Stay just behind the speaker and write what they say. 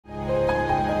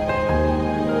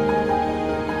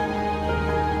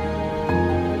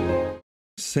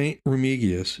Saint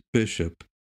Remigius, Bishop.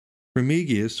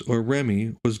 Remigius, or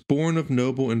Remy, was born of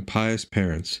noble and pious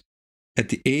parents. At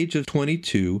the age of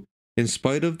 22, in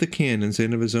spite of the canons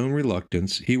and of his own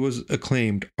reluctance, he was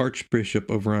acclaimed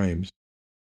Archbishop of Reims.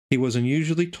 He was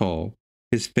unusually tall,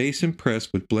 his face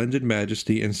impressed with blended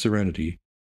majesty and serenity,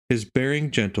 his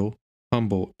bearing gentle,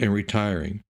 humble, and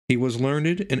retiring. He was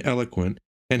learned and eloquent,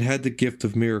 and had the gift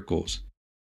of miracles.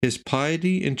 His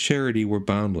piety and charity were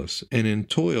boundless, and in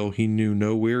toil he knew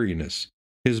no weariness.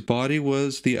 His body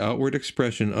was the outward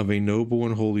expression of a noble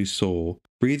and holy soul,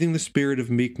 breathing the spirit of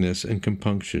meekness and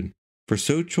compunction. For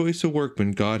so choice a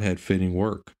workman God had fitting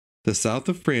work. The south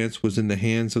of France was in the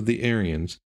hands of the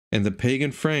Arians, and the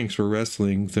pagan Franks were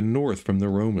wresting the north from the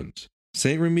Romans.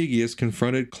 Saint Remigius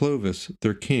confronted Clovis,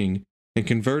 their king, and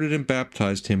converted and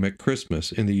baptized him at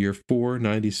Christmas in the year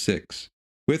 496.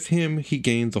 With him he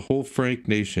gained the whole Frank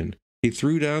nation. He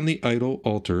threw down the idol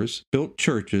altars, built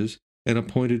churches, and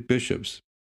appointed bishops.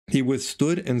 He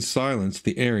withstood and silenced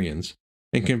the Arians,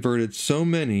 and converted so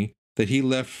many that he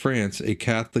left France a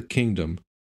Catholic kingdom,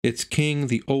 its king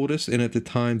the oldest and at the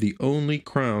time the only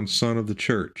crowned son of the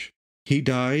Church. He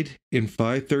died in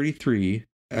 533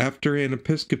 after an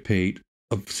episcopate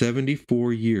of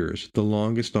 74 years, the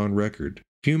longest on record.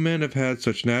 Few men have had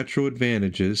such natural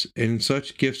advantages and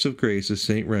such gifts of grace as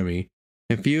Saint Remy,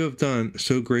 and few have done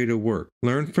so great a work.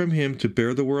 Learn from him to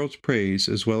bear the world's praise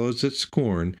as well as its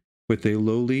scorn with a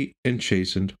lowly and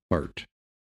chastened heart.